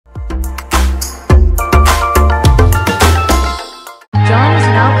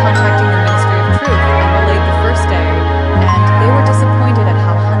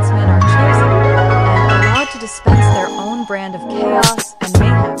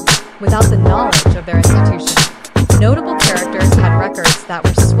without the knowledge of their institution. Notable characters had records that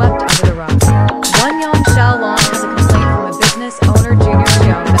were swept under the rug. One Yang Xiaolong has a complaint from a business owner, Junior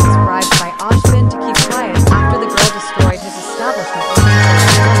Xiong, that was bribed by Ashbin to keep quiet after the girl destroyed his establishment,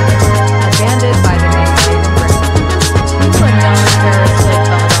 abandoned by the name Jaune Arc. Two unknown terrorists laid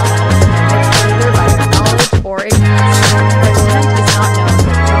belladonna within their midst, either by their knowledge or ignorance. Their intent is not known,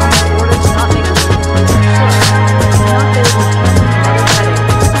 but John's order to not make a move until they are sure, and not they will be handling another headache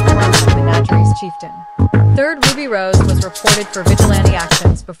in the form of the Menageries chieftain. Third Ruby Rose was reported for vigilante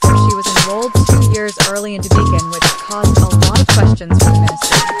actions before she was enrolled 2 years early into Beacon, which caused a lot of questions for the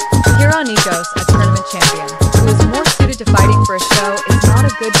ministry. Kira Nikos, a tournament champion, who is more suited to fighting for a show, is not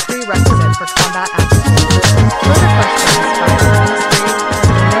a good prerequisite for combat action. Further questions by the ministry were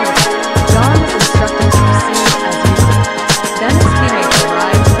noted. John was instructed to proceed as usual. Then his teammates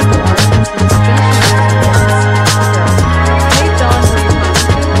arrived at the door as he was finishing his performance. Hey John, were you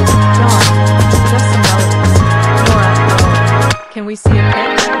talking to? John, just some relatives. Nora, oh, can we see a pic?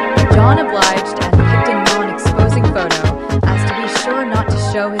 John obliged and picked a non-exposing photo as to be sure not to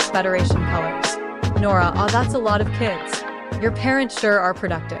show his Federation colors. Nora, oh, that's a lot of kids. Your parents sure are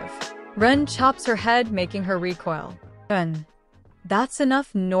productive. Ren chops her head, making her recoil. Ren. That's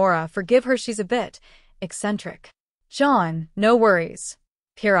enough, Nora. Forgive her, she's a bit eccentric. John, no worries.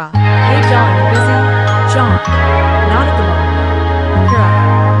 Kira. Hey John, you busy? John. Not at the moment. Kira.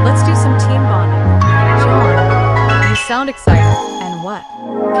 Let's do some team bonding. John. You sound excited. And what?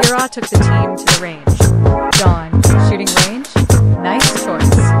 Kira took the team to the range. John. Shooting range? Nice choice.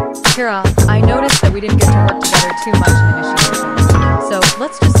 Kira, I noticed that we didn't get to work together too much in initiation. So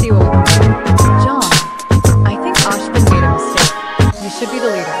let's just see what we can do. John. I think Ashbin made a mistake. You should be the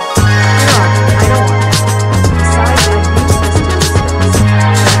leader. Kira, I don't want that. Besides, I use this to do things.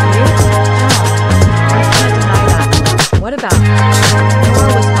 Like you? John. I can't deny that. What about it? Nora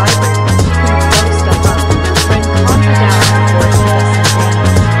was vibrating. She couldn't blow stuff up. Ren calmed her down before she does some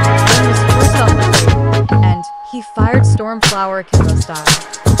damage. Ren was forced off the plate, and he fired Stormflower Kimbo style.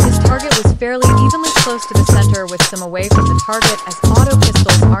 His target was fairly evenly close to the center with some away from the target, as auto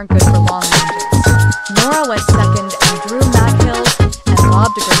pistols aren't good for long ranges. Nora went second and drew Mad Hill and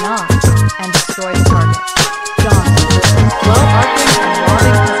lobbed a grenade and destroyed the target. John. Low arcing and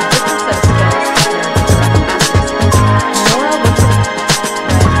lobbing has a different set of skills compared to direct accuracy. Nora looked at him.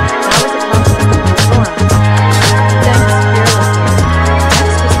 That was a compliment. Nora. Thanks, fearless leader.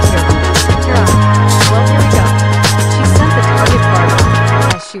 Next was Kira. Kira. Well, here we go. She sent the target card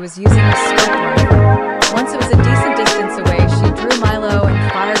as she was using a scope rifle. Once it was a decent distance away, she drew Milo and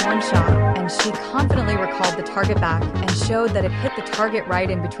fired one shot, and she confidently recalled the target back and showed that it hit the target right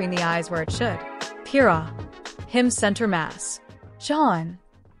in between the eyes where it should. Kira. Him center mass. John.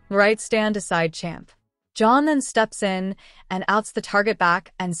 Right stand aside champ. John then steps in and outs the target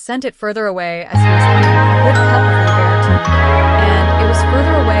back and sent it further away as he was aiming a good cup for the bear team, and it was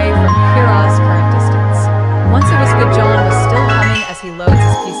further away from Kira's current distance. Once it was good, John was still humming as he loads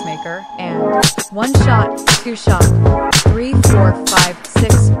his Peacemaker, and 1 shot, 2 shot, 3, 4, 5,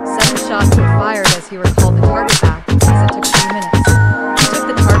 6, 7 shots were fired as he recalled the target back as it took 3 minutes. He took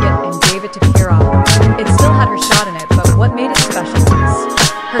the target and gave it to Kira. It still had her shot in it, but what made it special was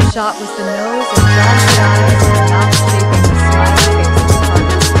her shot was the nose and John's eyes and the mouth shaping the smiling face of the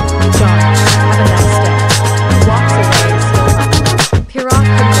target. John, have a nice day. He walks away, still humming. Kira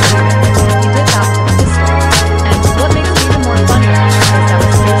couldn't believe it. He did that with a pistol. And what makes it even more funnier is that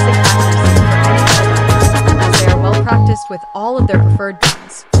with basic accuracy for any Helldiver, as they are well practiced with all of their preferred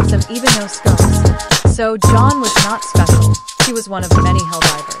guns, some even no scopes. So John was not special. He was one of many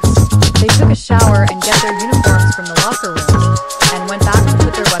Helldivers. They took a shower and get their uniforms from the locker room and went back to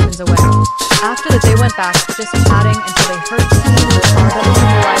put their weapons away. After that, they went back just chatting until they heard team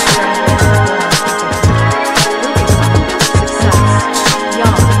RWBY Success.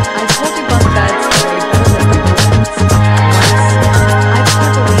 Young. I told you bunk beds are way better than regular beds. Once. I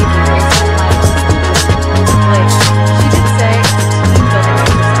can't believe we wasted time on something. Blake. She did say it's a team building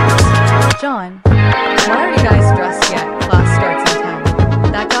exercise. John. Why are you guys dressed yet? Class starts in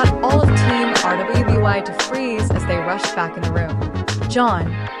 10. That got all of Team RWBY to freeze as they rushed back in the room.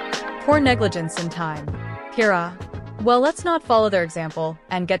 John. Poor negligence in time. Kira. Well, let's not follow their example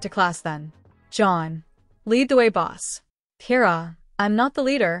and get to class then. John. Lead the way, boss. Kira. I'm not the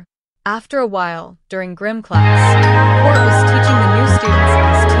leader. After a while, during gym class, Court was teaching the new students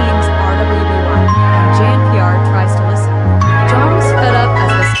as Teams RWBY, and JNPR tries to listen. John was fed up as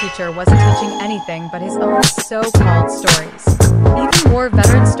this teacher wasn't teaching anything but his own so-called stories. Even more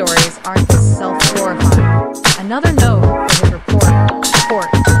veteran stories aren't this self-glorifying. Another note for his report.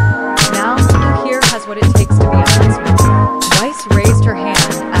 Court. Now, who here has what it takes to be a huntsman? Weiss raised her hand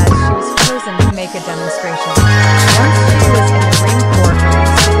as she was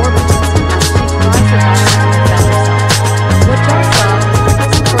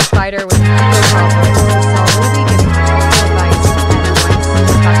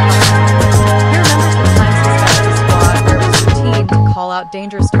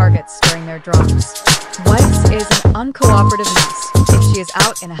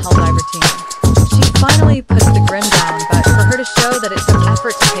in a Helldiver team. She finally puts the Grim down, but for her to show that it took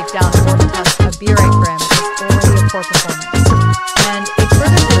effort to take down 4 tons of B-Rank Grim is already a poor performance.